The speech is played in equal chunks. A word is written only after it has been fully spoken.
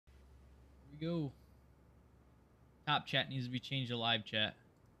go. Top chat needs to be changed to live chat.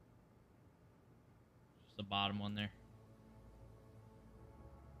 Just the bottom one there.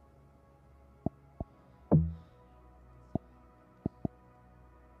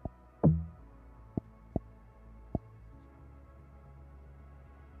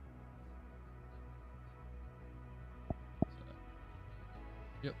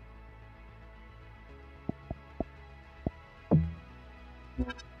 Yep.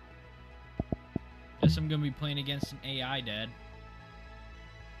 Guess I'm gonna be playing against an AI, Dad.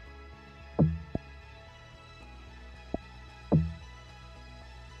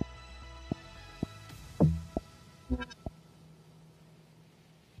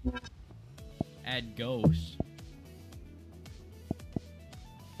 Add ghost.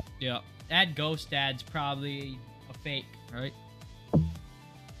 Yeah, add ghost ad's probably a fake, right?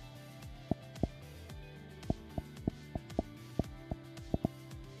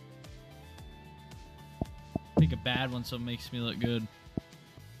 Pick a bad one so it makes me look good.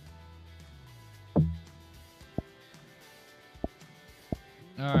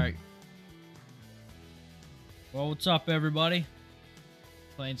 Alright. Well, what's up, everybody?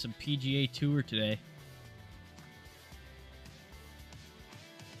 Playing some PGA Tour today.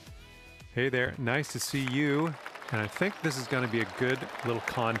 Hey there, nice to see you. And I think this is going to be a good little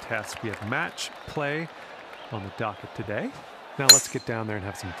contest. We have match play on the docket today. Now let's get down there and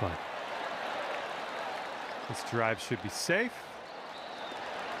have some fun. This drive should be safe.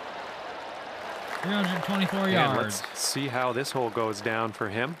 324 yards. And let's see how this hole goes down for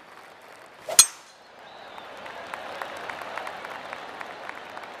him.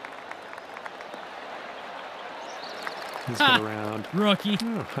 He's got around rookie.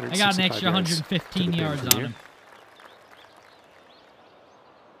 I got an extra 115 yards on him.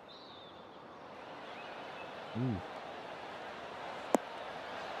 Ooh.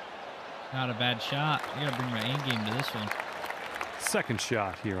 Not a bad shot. I gotta bring my aim game to this one. Second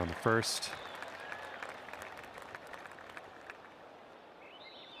shot here on the first.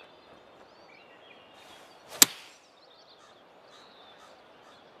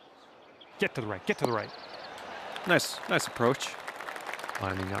 Get to the right, get to the right. Nice approach.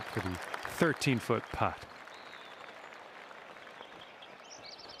 Lining up for the 13-foot putt.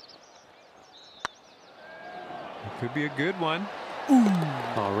 It could be a good one. Ooh.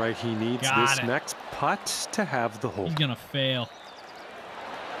 All right, he needs this next putt to have the hole. He's gonna fail.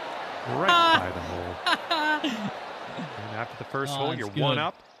 Right by the hole. And after the first hole, you're good. one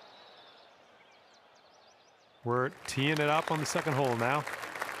up. We're teeing it up on the second hole now.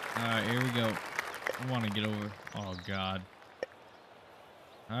 All right, here we go. I want to get over. Oh, God.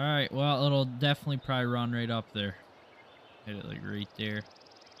 All right, well, it'll definitely probably run right up there. Hit it like right there.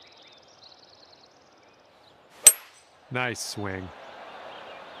 Nice swing.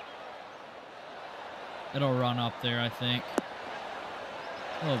 It'll run up there, I think.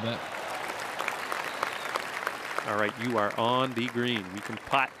 A little bit. All right, you are on the green. We can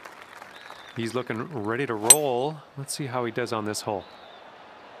putt. He's looking ready to roll. Let's see how he does on this hole.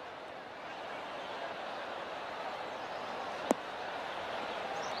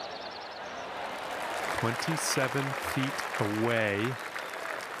 "27 feet away."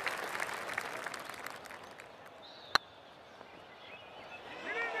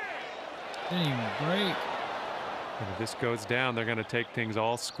 Didn't even break. And if this goes down, they're going to take things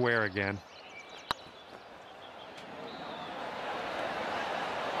all square again.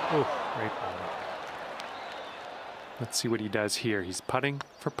 Oh, great ball. Let's see what he does here. He's putting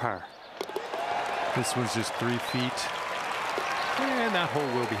for par. This one's just 3 feet. And that hole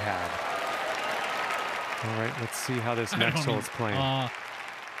will be had. All right, let's see how this next hole is playing. It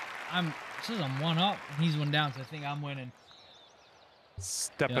says I'm one up. He's one down, so I think I'm winning.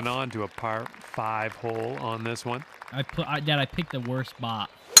 Stepping on to a par 5 hole on this one. I picked the worst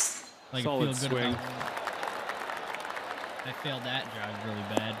spot. Like Solid swing. I failed that drive really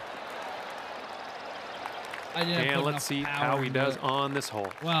bad. And let's see how he does on this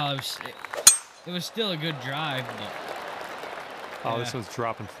hole. Well, it was still a good drive. But, oh, this one's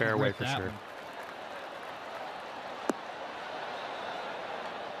dropping fairway for sure.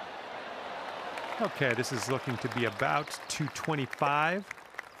 Okay, this is looking to be about 225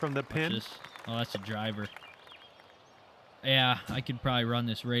 from the pin. Oh, that's a driver. Yeah, I could probably run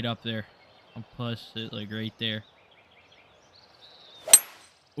this right up there. I'll plus it like right there.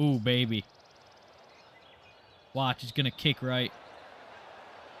 Ooh, baby. Watch, it's gonna kick right.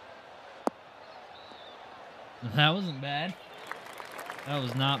 That wasn't bad. That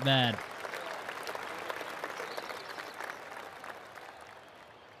was not bad.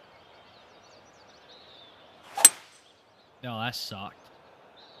 No, that sucked.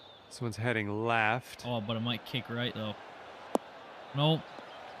 This one's heading left. Oh, but it might kick right, though. Nope.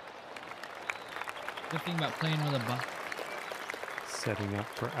 Good thing about playing with a ball. Setting up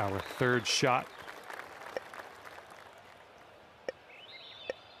for our third shot.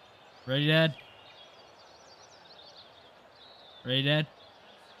 Ready, Dad? Ready, Dad?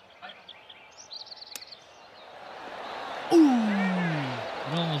 Ooh!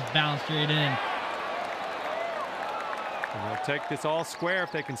 It almost bounced right in. And they'll take this all square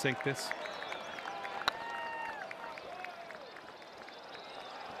if they can sink this.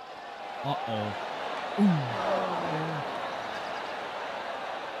 Uh-oh.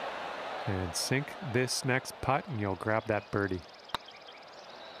 And sink this next putt, and you'll grab that birdie.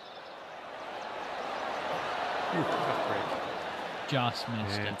 Ooh, tough break. Just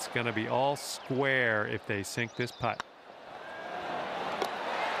missed And it. it's going to be all square if they sink this putt.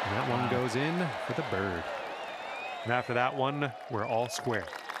 And that one goes in for the bird. And after that one, we're all square.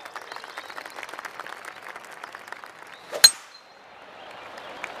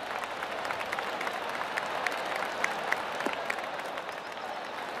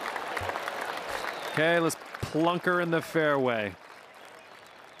 Okay, let's plunk her in the fairway.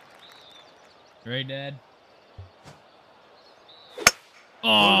 Ready, Dad?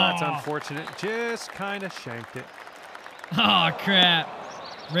 Oh, that's unfortunate. Just kind of shanked it. Oh, crap.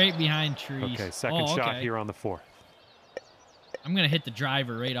 Right behind trees. Okay, second shot okay. here on the 4th. I'm going to hit the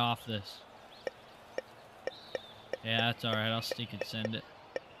driver right off this. Yeah, that's all right. I'll stick and send it.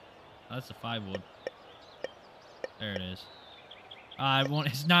 Oh, that's a 5-wood. There it is. I won't.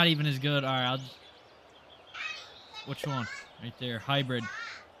 It's not even as good. All right, I'll just... Which one? Right there. Hybrid.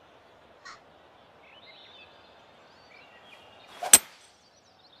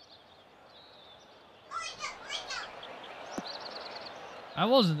 That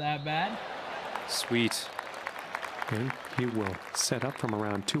wasn't that bad. Sweet. And he will set up from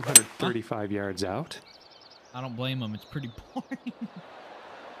around 235 yards out. I don't blame him. It's pretty boring.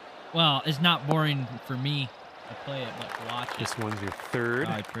 Well, it's not boring for me to play it, but to watch it. This one's your third.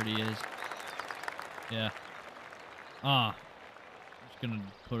 Oh, it pretty is. Yeah. I'm just gonna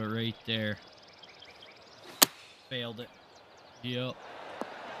put it right there. Failed it. Yep.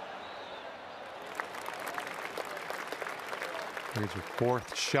 Here's your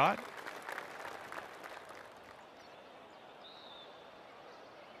 4th shot.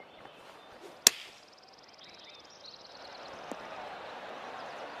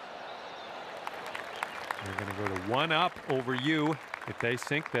 They're going to go to 1 up over you if they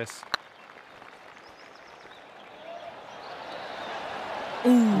sink this.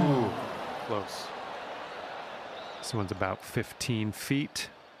 Ooh, close. This one's about 15 feet.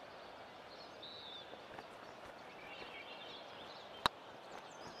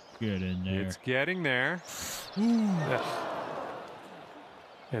 Get in there. It's getting there. Ugh.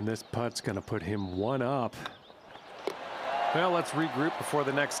 And this putt's going to put him 1 up. Well, let's regroup before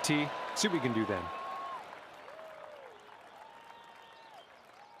the next tee. See what we can do then.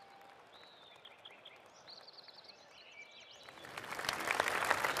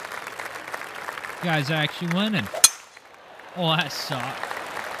 You guys are actually winning. Oh, that sucked.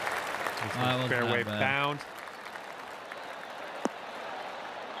 This that one's wasn't fairway that bad. bound.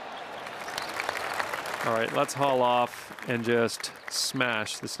 All right, let's haul off and just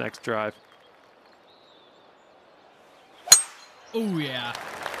smash this next drive. Oh, yeah.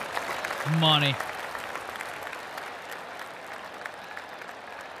 Money.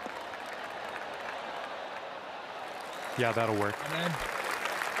 Yeah, that'll work.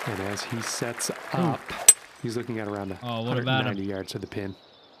 And as he sets up, he's looking at around Oh, what about 190 yards to the pin.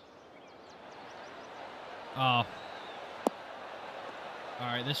 Oh. All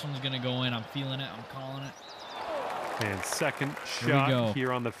right, this one's going to go in. I'm feeling it. I'm calling it. And second Here we go. shot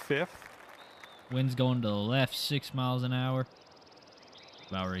here on the 5th. Wind's going to the left, 6 miles an hour.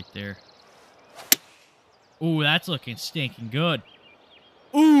 About right there. Ooh, that's looking stinking good.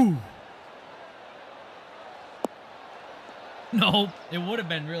 Ooh! Nope. It would have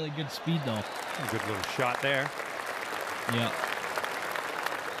been really good speed, though. A good little shot there. Yep.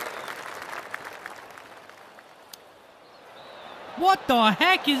 What the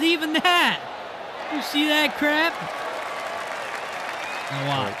heck is even that? You see that crap?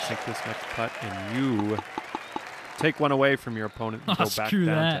 Now All right, watch. take this next putt, and you take one away from your opponent and Oh, go back screw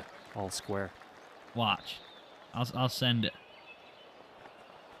down that. to all square. Watch. I'll send it.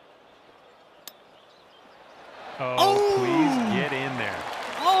 Oh, please get in there.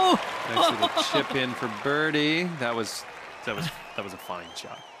 Oh! Nice little chip in for birdie. That was a fine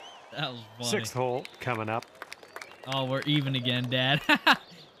shot. That was funny. 6th hole coming up. Oh, we're even again, Dad.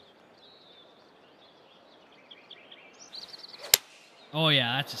 Oh,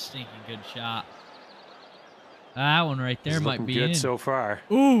 yeah, that's a stinking good shot. That one right there He's might looking be good in. so far.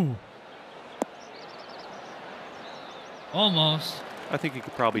 Ooh. Almost. I think he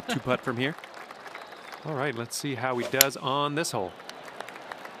could probably two-putt from here. All right, let's see how he does on this hole.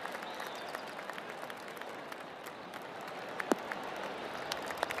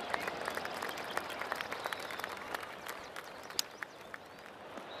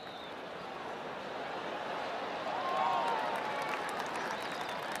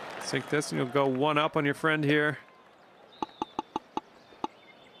 Sink this and you'll go one up on your friend here.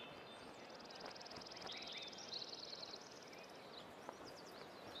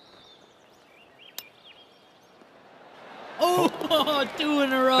 Oh, 2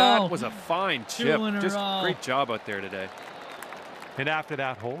 in a row. That was a fine chip. 2 in a Just row. great job out there today. And after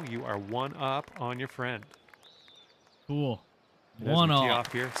that hole, you are 1 up on your friend. Cool. And as 1 we tee up.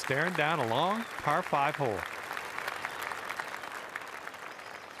 off here, staring down a long par 5 hole.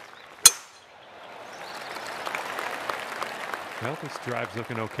 Well, this drive's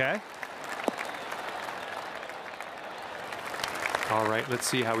looking okay. All right, let's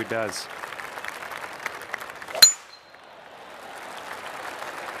see how he does.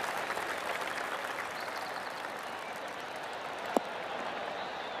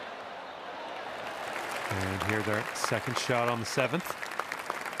 And here's our second shot on the 7th.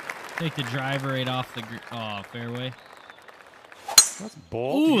 Take the driver right off the fairway. That's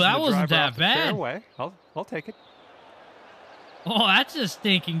bold. Ooh, using that the wasn't driver that off the bad. fairway. I'll take it. Oh, that's a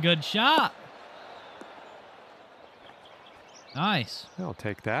stinking good shot. Nice. I'll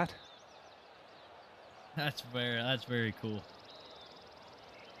take that. That's very cool.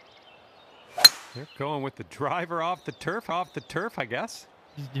 They're going with the driver off the turf, I guess.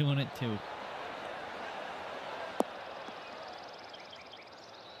 He's doing it too.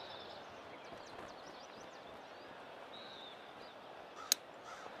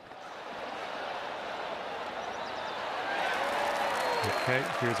 Okay,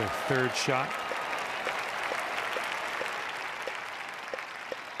 here's our third shot.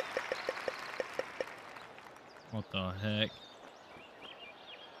 What the heck?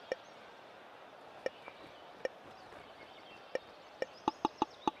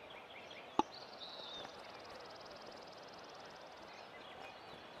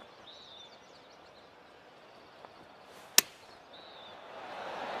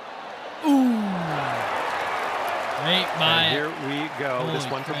 Ooh. Right by And here we go. This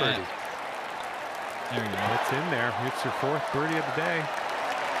Holy one for crap. birdie. There you go. It's in there. It's your 4th birdie of the day.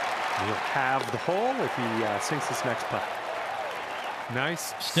 He'll have the hole if he sinks this next putt.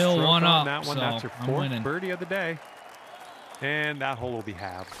 Nice. Still stroke 1 on up, that one. so That's your I'm 4th winning. birdie of the day. And that hole will be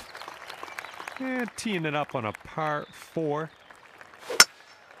halved. And teeing it up on a par 4.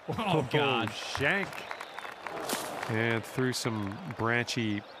 Oh, God. Shank. And through some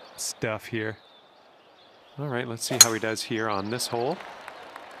branchy stuff here. All right, let's see how he does here on this hole.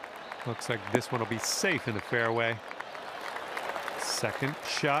 Looks like this one will be safe in the fairway. Second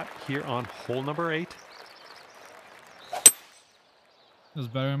shot here on hole number 8. It was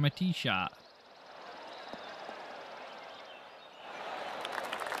better than my tee shot.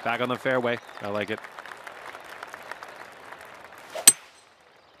 Back on the fairway. I like it.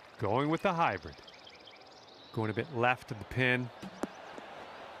 Going with the hybrid. Going a bit left of the pin.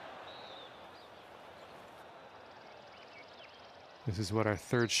 This is what our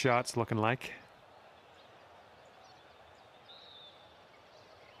third shot's looking like.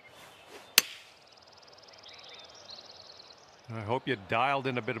 I hope you dialed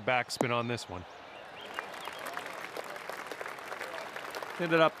in a bit of backspin on this one.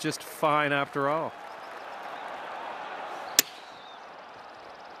 Ended up just fine after all.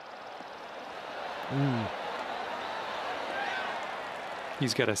 Ooh.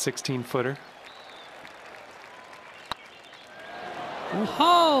 He's got a 16-footer.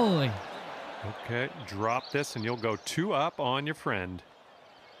 Holy. Okay, drop this and you'll go 2 up on your friend.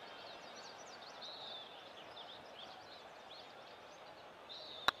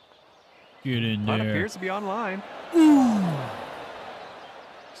 Get in Putt there. appears to be online.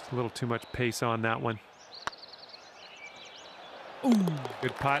 Just a little too much pace on that one.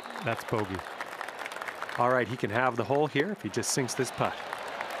 Good putt. That's bogey. All right, he can have the hole here if he just sinks this putt.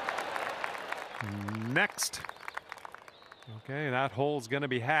 Next. Okay, that hole's going to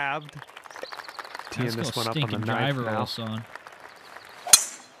be halved. Teeing Let's this go one up on the stinking 9th driver now. roll, son.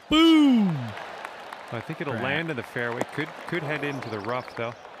 Boom. I think it'll Crap. land in the fairway. Could head into the rough,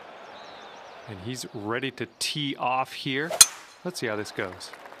 though. And he's ready to tee off here. Let's see how this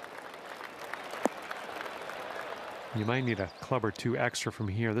goes. You might need a club or 2 extra from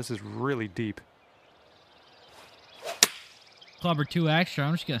here. This is really deep. club or two extra.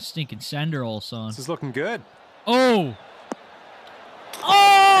 I'm just going to stink and send her, old son. This is looking good. Oh!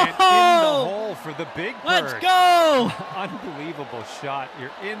 And in the Oh! hole for the big bird. Let's go! Unbelievable shot.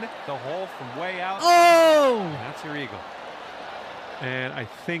 You're in the hole from way out. Oh! And that's your eagle. And I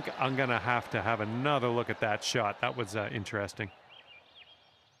think I'm going to have another look at that shot. That was interesting.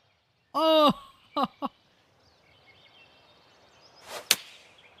 Oh!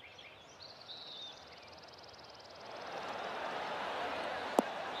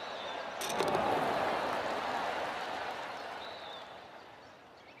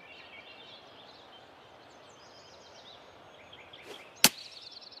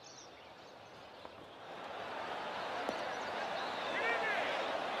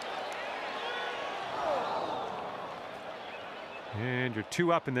 And you're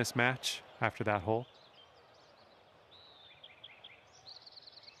 2 up in this match after that hole.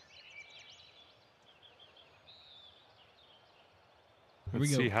 Here we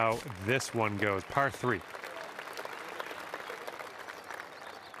Let's go. see how this one goes. Par 3.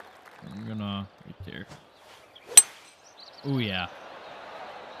 I'm gonna right there. Oh yeah.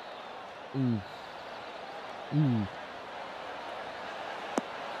 Ooh. Ooh.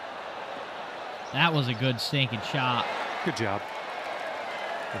 That was a good stinking shot. Good job.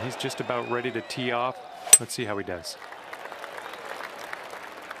 And he's just about ready to tee off. Let's see how he does.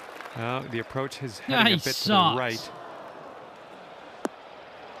 The approach is heading he a bit sucks. to the right.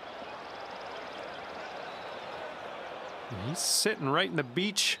 And he's sitting right in the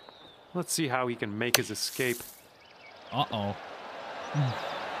beach. Let's see how he can make his escape. Uh-oh.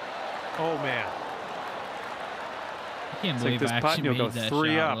 Oh, man. I can't Take believe this I putt actually and you'll made go that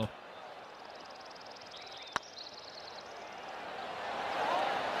 3 shot, up. though.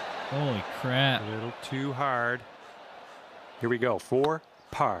 Holy crap. A little too hard. Here we go. 4,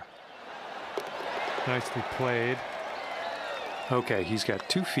 par. Nicely played. Okay, he's got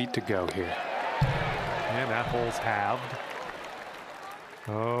 2 feet to go here. And that hole's halved.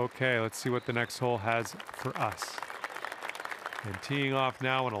 Okay, let's see what the next hole has for us. And teeing off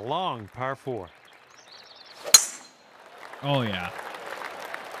now on a long par 4. Oh, yeah.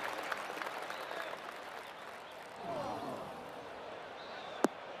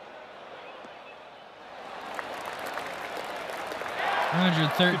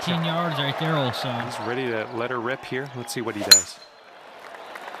 $113 yards right there, old son. He's ready to let her rip here. Let's see what he does.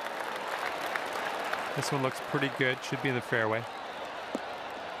 This one looks pretty good. Should be in the fairway.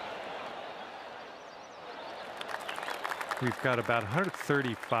 We've got about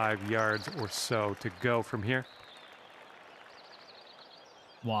 135 yards or so to go from here.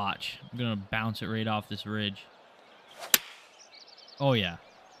 Watch. I'm going to bounce it right off this ridge. Oh, yeah.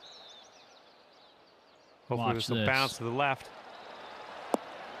 Hopefully Watch this will this. bounce to the left.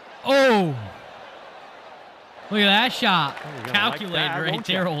 Oh! Look at that shot. Oh, you're gonna like Calculated that, right won't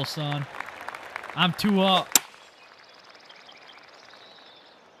there, ya? old son. I'm 2 up.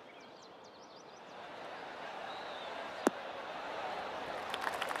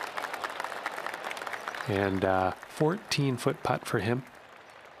 And 14-foot putt for him.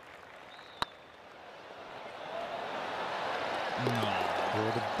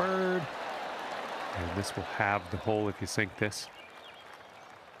 For the bird. And this will have the hole if you sink this.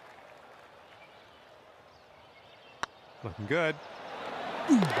 Looking good.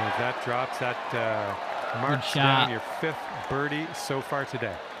 As that drops, that marks down your 5th birdie so far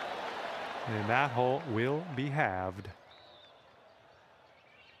today. And that hole will be halved.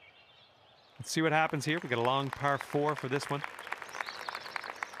 Let's see what happens here. We got a long par 4 for this one.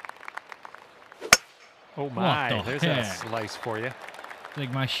 Oh my, What the there's a heck? slice for you.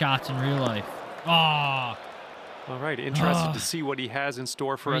 Like my shots in real life. Ah, All right, interested to see what he has in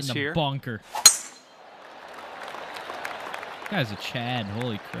store for right us in the here. bunker. Guy's a Chad.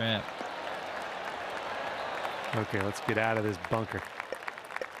 Holy crap. Okay, let's get out of this bunker.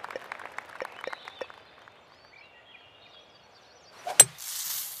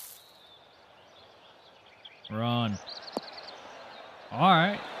 Run. All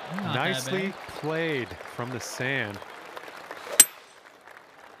right. Not that Nicely bad. played from the sand.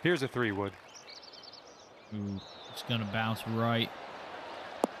 Here's a 3-wood. Ooh, it's gonna bounce right.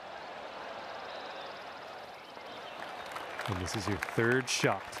 And this is your 3rd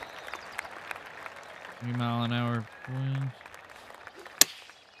shot. 3-mile-an-hour wind.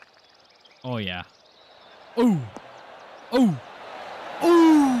 Oh yeah. Ooh. Ooh.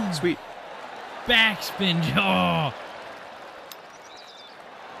 Ooh. Sweet. Backspin. Oh.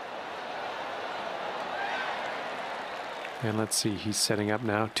 And let's see, he's setting up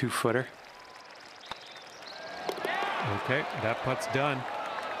now, 2-footer. Okay, that putt's done.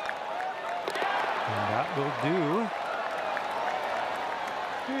 And that will do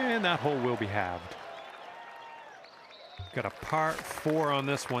And that hole will be halved. Got a par 4 on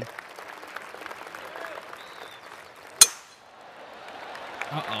this one.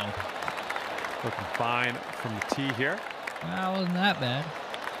 Uh-oh. Looking fine from the tee here. That wasn't that bad.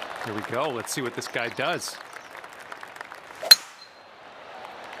 Here we go. Let's see what this guy does.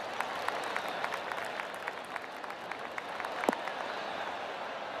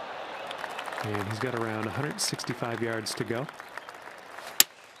 And he's got around 165 yards to go.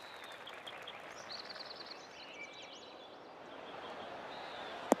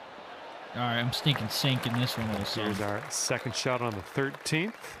 All right, I'm stinking sinking this one also. Here's our second shot on the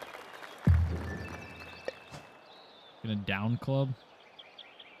 13th. Gonna down club.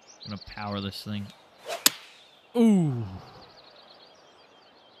 Gonna power this thing. Ooh.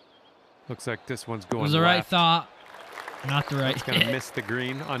 Looks like this one's going Was the left. right thought. Not the right It's going to hit. miss the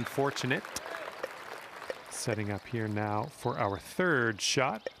green. Unfortunate. Setting up here now for our third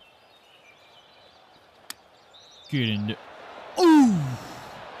shot. Get in there. Ooh.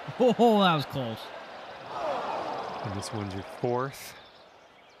 Oh, that was close. And this one's your fourth.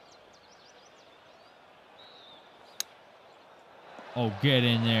 Oh, get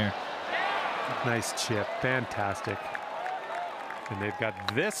in there. Nice chip. Fantastic. And they've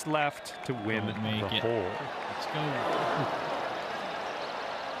got this left to win Don't make the it. hole. Let's go.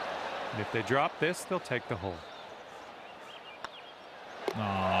 And if they drop this, they'll take the hole. Oh,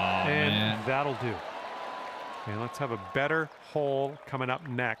 And man. that'll do. And let's have a better hole coming up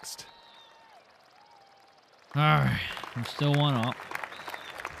next. All right. I'm still one up.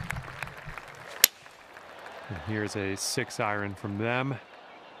 And here's a 6-iron from them.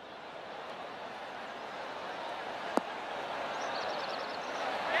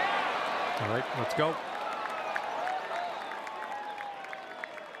 All right, let's go.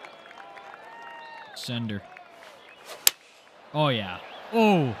 Sender. Oh, yeah.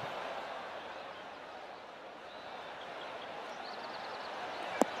 Oh.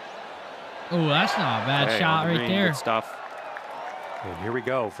 Oh, that's not a bad Hey, shot on the right green, there. Good stuff. And here we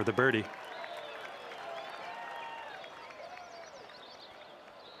go for the birdie.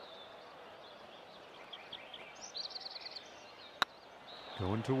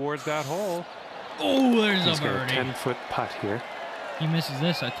 Going towards that hole. Oh, there's He's a got a birdie. 10-foot putt here. He misses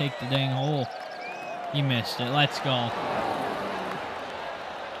this, I take the dang hole. He missed it. Let's go.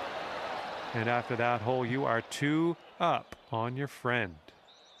 And after that hole, you are 2 up on your friend.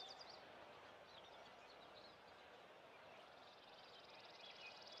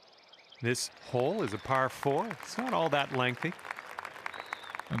 This hole is a par 4. It's not all that lengthy.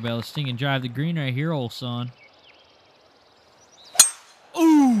 I bet let's sting and drive the green right here, old son.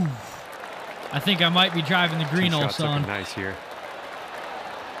 Ooh! I think I might be driving the green, Two old shots looking son. nice here.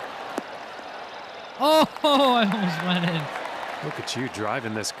 Oh, I almost went in. Look at you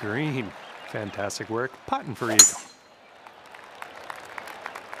driving this green. Fantastic work. Putting for eagle.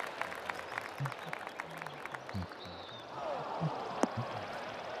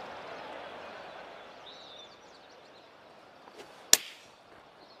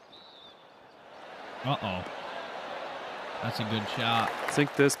 Uh-oh. That's a good shot.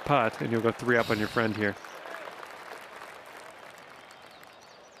 Sink this putt, and you'll go 3 up on your friend here.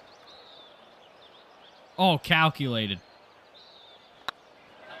 Oh, calculated.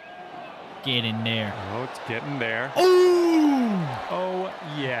 Get in there. Oh, it's getting there. Ooh! Oh,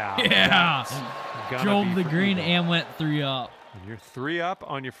 yeah. Yeah. That's gonna Drove be the for green eagle. and went 3 up. And you're 3 up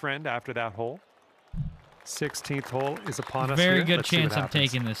on your friend after that hole. 16th hole is upon us Very here. good Let's see what chance I'm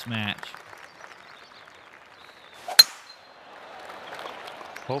happens. taking this match.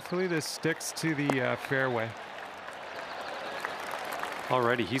 Hopefully this sticks to the fairway.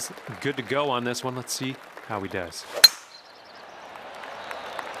 Alrighty, he's good to go on this one. Let's see how he does.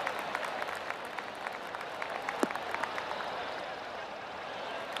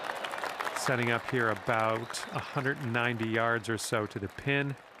 Setting up here about 190 yards or so to the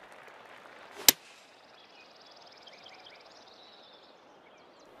pin.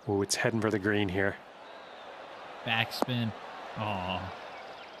 Oh, it's heading for the green here. Backspin. Oh.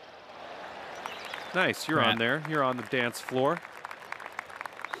 Nice, you're Crap. on there. You're on the dance floor.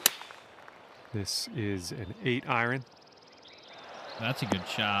 This is an 8-iron. That's a good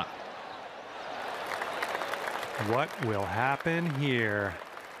shot. What will happen here?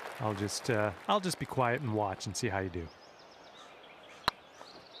 I'll just be quiet and watch and see how you do.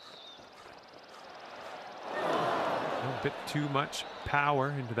 A bit too much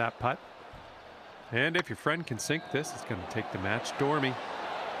power into that putt. And if your friend can sink this, it's going to take the match dormy.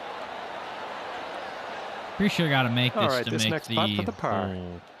 Pretty sure I got to make this All right, to this make next the putt for the par.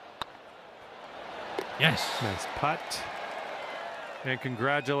 hole. Yes. Nice putt. And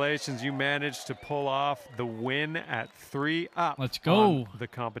congratulations, you managed to pull off the win at 3 up. Let's go. On the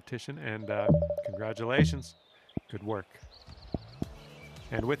competition, and congratulations. Good work.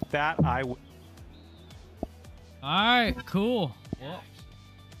 And with that, All right, cool. Well,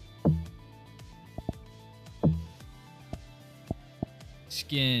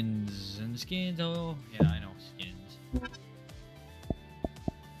 skins and skins. Oh, yeah, I know skins.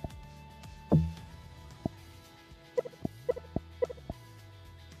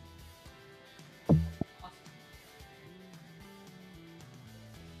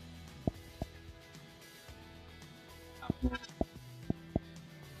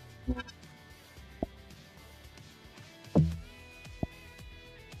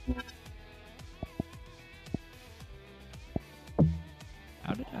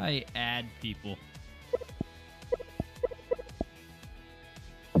 How did I add people?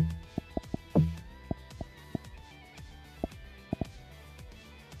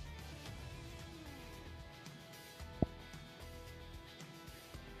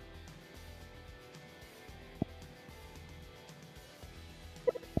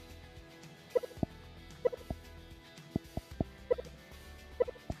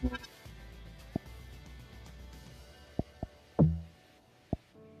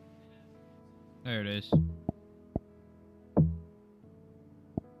 There it is.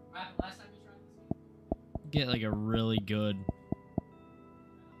 Get like a really good.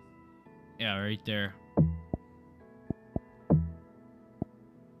 Yeah, right there.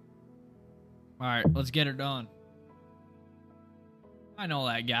 Alright, let's get her done. I know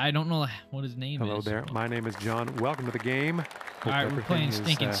that guy. I don't know what his name is. hello there. My name is John. Welcome to the game. Alright, we're playing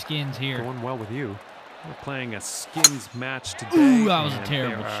stinking skins here. Going well with you. We're playing a skins match today. Ooh, that was a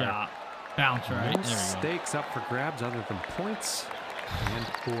terrible shot. Bounce right. No There we go. stakes up for grabs other than points and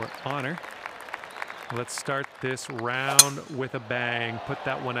for honor. Let's start this round with a bang. Put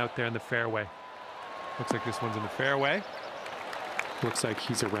that one out there in the fairway. Looks like this one's in the fairway. Looks like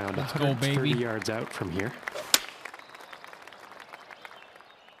he's around Let's go, 130 baby. yards out from here.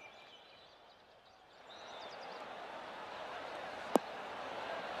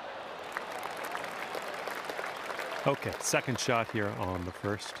 Okay, second shot here on the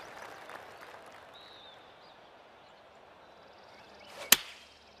first.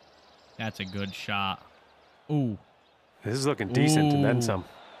 That's a good shot. Ooh. This is looking decent and then Ooh. some.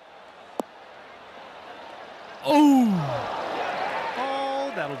 Ooh.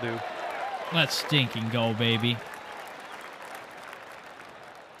 Oh, that'll do. Let's stinking go, baby.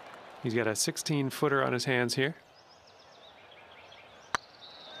 He's got a 16-footer on his hands here.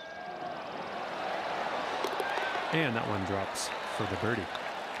 And that one drops for the birdie.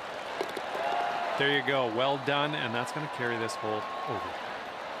 There you go. Well done. And that's going to carry this hole over.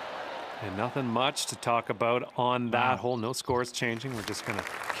 And nothing much to talk about on that hole. No scores changing. We're just going to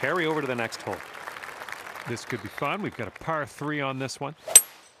carry over to the next hole. This could be fun. We've got a par 3 on this one.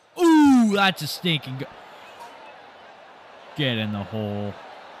 Ooh, that's a stinking go. Get in the hole.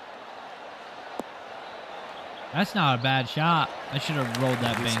 That's not a bad shot. I should have rolled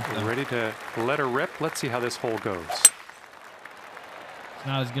that bank. He's ready to let her rip. Let's see how this hole goes. It's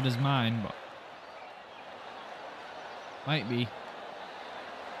not as good as mine, but might be.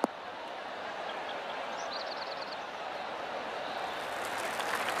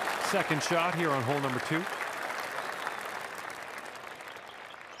 Second shot here on hole number 2.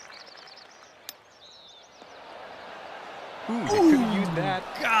 Ooh, they could have used that.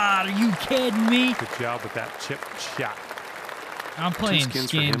 God, are you kidding me? Good job with that chip shot. I'm playing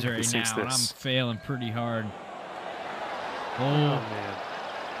skins for him. skins He right sinks now, and I'm this. failing pretty hard. Oh, Oh, man.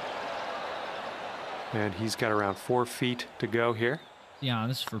 And he's got around 4 feet to go here. yeah,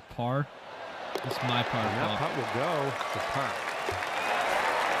 this is for par. This is my par. And that Paul. putt will go for par.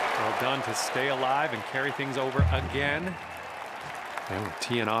 Well done to stay alive and carry things over again. And we're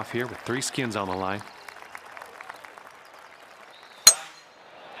teeing off here with 3 skins on the line.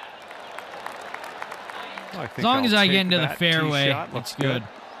 Well, I think As long as I'll I take get into the that tee fairway, shot. it's Looks good.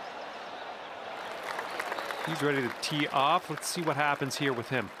 He's ready to tee off. Let's see what happens here with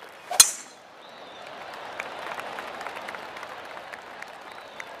him.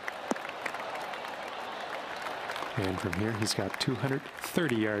 And from here, he's got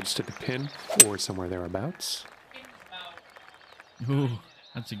 230 yards to the pin or somewhere thereabouts. Ooh,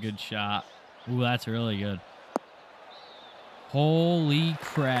 that's a good shot. Ooh, that's really good. Holy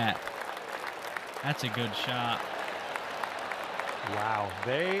crap. That's a good shot. Wow,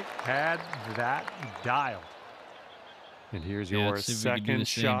 they had that dialed. And here's Yeah, your let's see if we can do second the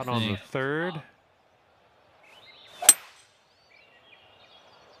same shot on the thing. third.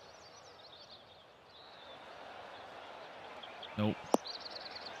 Nope.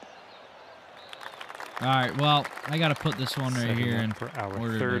 All right, well, I got to put this one right here in for our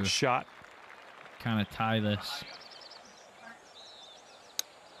order third to shot. kind of tie this.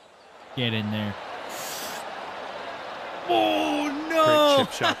 Get in there. Oh, no! Great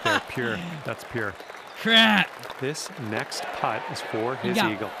chip shot there, pure. That's pure. Crap. This next putt is for He his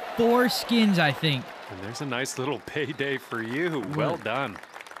got eagle. 4 skins, I think. And there's a nice little payday for you. Well done.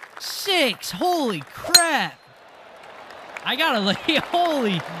 6. Holy crap. I gotta lay.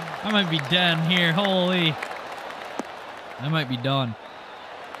 Holy. I might be done here. Holy. I might be done.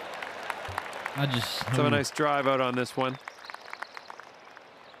 Let's have a nice drive out on this one.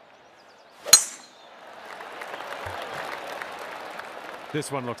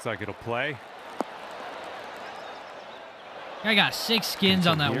 This one looks like it'll play. I got 6 skins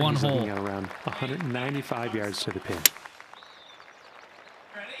on that one He's hole. looking at around 195 yards to the pin.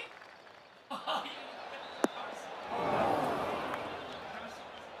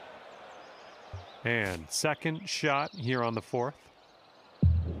 And second shot here on the 4th.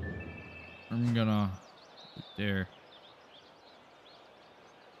 I'm gonna there.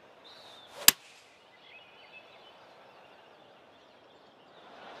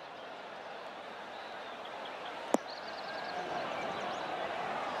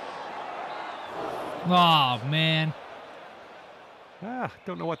 Oh man.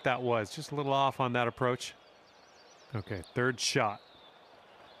 Don't know what that was. Just a little off on that approach. Okay, third shot.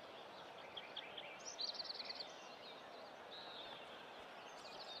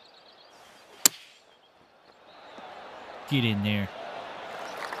 Get in there.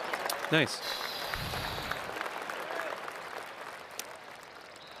 Nice.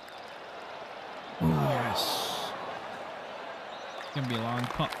 Oh, yes. It's gonna be a long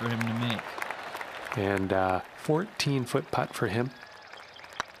putt for him to make. And 14-foot putt for him.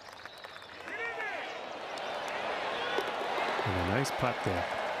 And a nice putt there.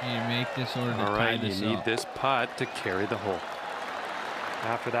 Need to make this order to All tie right, this you need up. this putt to carry the hole.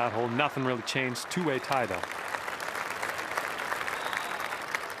 After that hole, nothing really changed. Two-way tie, though.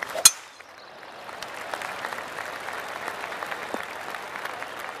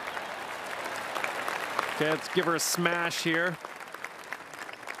 Okay, let's give her a smash here.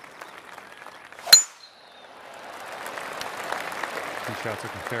 Two shots are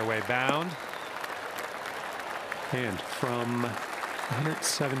from fairway bound. And from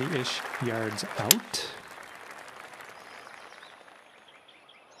 170-ish yards out.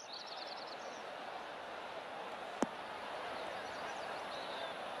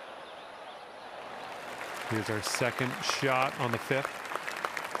 Here's our second shot on the 5th.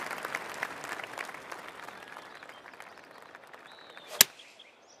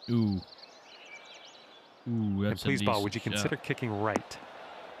 Ooh. Ooh, And that's please, a ball, would you decent consider shot. kicking right?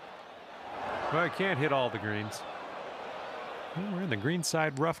 Well, I can't hit all the greens. Well, we're in the green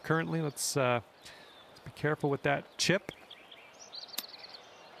side rough currently. Let's be careful with that chip.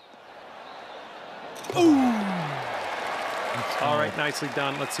 Ooh! All right, nicely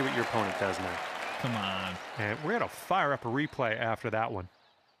done. Let's see what your opponent does now. Come on. And we're going to fire up a replay after that one.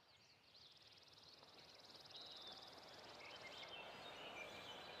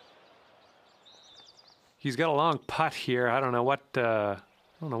 He's got a long putt here. I don't know what's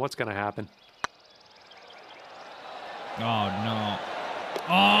going to happen. Oh, no.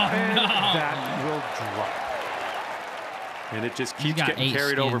 Oh, And no. that will drop. And it just keeps got getting 8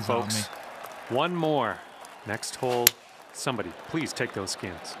 carried over, skins on folks. me. One more. Next hole. Somebody, please take those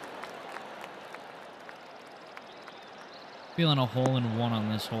skins. Feeling a hole in one on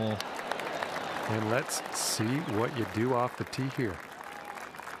this hole. And let's see what you do off the tee here.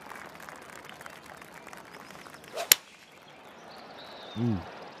 Ooh.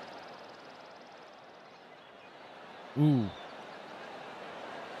 Ooh.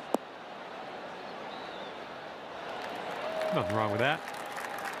 Nothing wrong with that.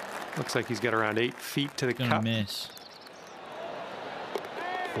 Looks like he's got around 8 feet to the Gonna cup miss.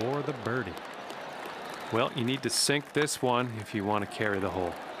 for the birdie. Well, you need to sink this one if you want to carry the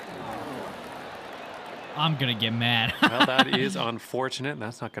hole. I'm gonna get mad. Well, that is unfortunate.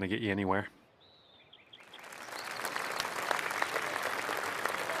 That's not going to get you anywhere.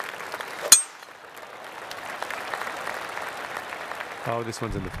 Oh, this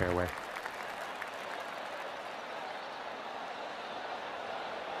one's in the fairway.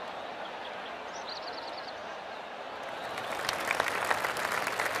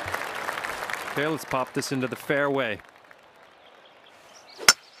 Okay, let's pop this into the fairway.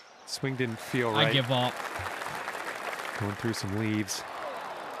 Swing didn't feel right. I give up. Going through some leaves.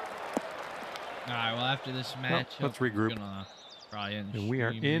 All right, well, after this match, let's regroup. I'm gonna Probably in And we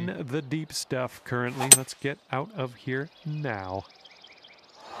are stream, in the deep stuff currently. Let's get out of here now.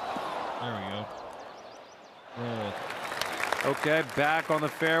 There we go. Roll. Okay, back on the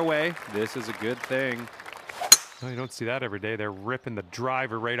fairway. This is a good thing. Oh, you don't see that every day. They're ripping the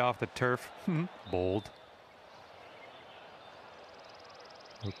driver right off the turf. Bold.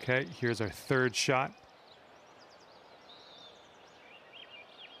 Okay, here's our third shot.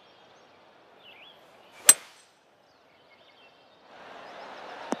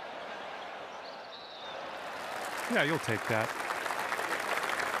 Yeah, you'll take that.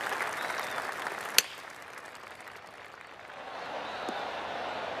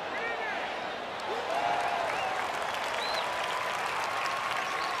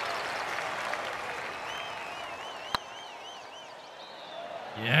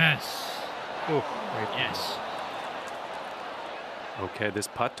 Yes. Oh, right there. Yes. Okay, this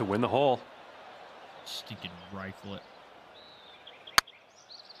putt to win the hole. Stinking rifle it.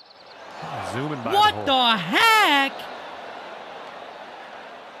 Zooming by What the hole. the heck?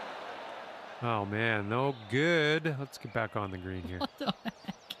 Oh, man, no good. Let's get back on the green here. What the heck?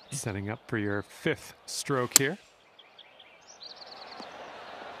 Setting up for your fifth stroke here.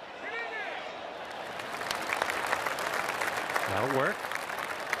 That'll work.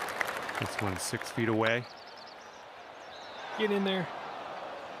 This one's 6 feet away. Get in there.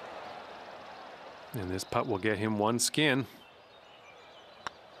 And this putt will get him one skin.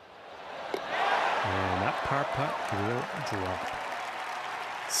 And that par putt will drop.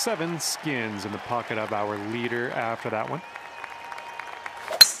 7 skins in the pocket of our leader after that one.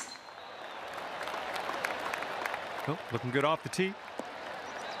 Oh, looking good off the tee.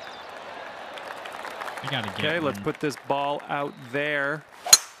 I gotta get Okay, let's one. put this ball out there.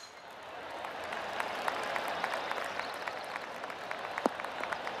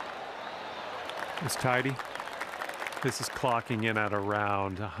 It's tidy. This is clocking in at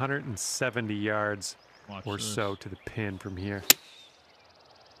around 170 yards Watch or this. so to the pin from here.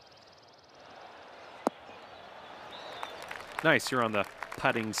 Nice, you're on the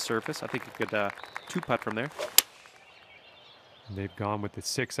putting surface. I think you could 2-putt from there. They've gone with the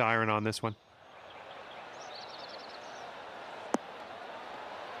 6-iron on this one.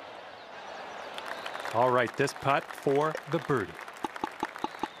 All right, this putt for the birdie.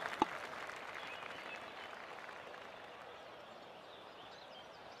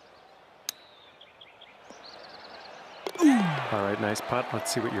 All right, nice putt.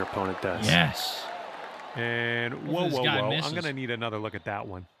 Let's see what your opponent does. Yes. And whoa, Hopefully this whoa, guy whoa. misses. I'm going to need another look at that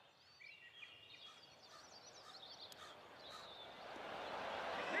one.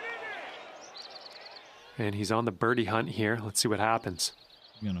 And he's on the birdie hunt here. Let's see what happens.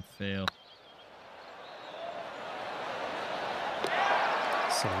 I'm gonna fail.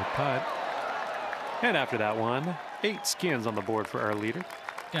 Solid putt. And after that one, 8 skins on the board for our leader.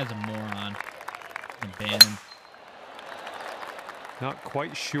 This guy's a moron. I'm gonna ban him. Not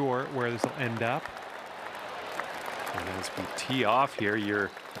quite sure where this will end up. And as we tee off here,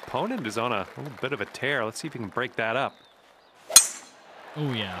 your opponent is on a little bit of a tear. Let's see if he can break that up.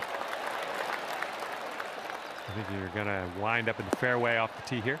 Oh yeah. I think you're going to wind up in the fairway off the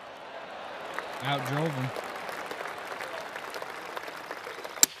tee here. Outdrove him.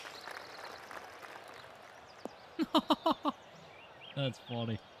 That's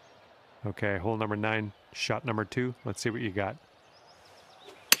funny. Okay, hole number 9, shot number 2. Let's see what you got.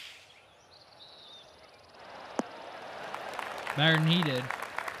 Better than he did.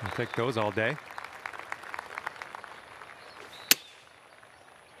 I'll take those all day.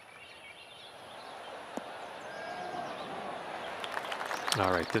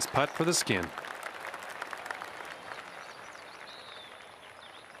 All right, this putt for the skin.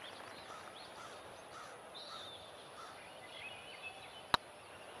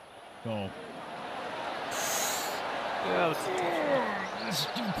 Go. Yeah,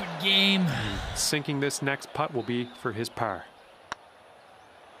 Stupid game. sinking this next putt will be for his par.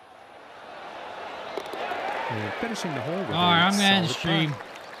 And finishing the hole with All right, I'm gonna end the solid stream. putt.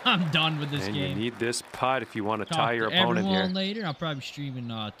 I'm done with this And game. you need this putt if you want to Talk tie your to opponent everyone here. later. I'll probably be streaming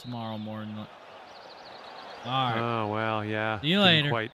tomorrow morning. All right. Oh, well, yeah. See you Didn't later. quite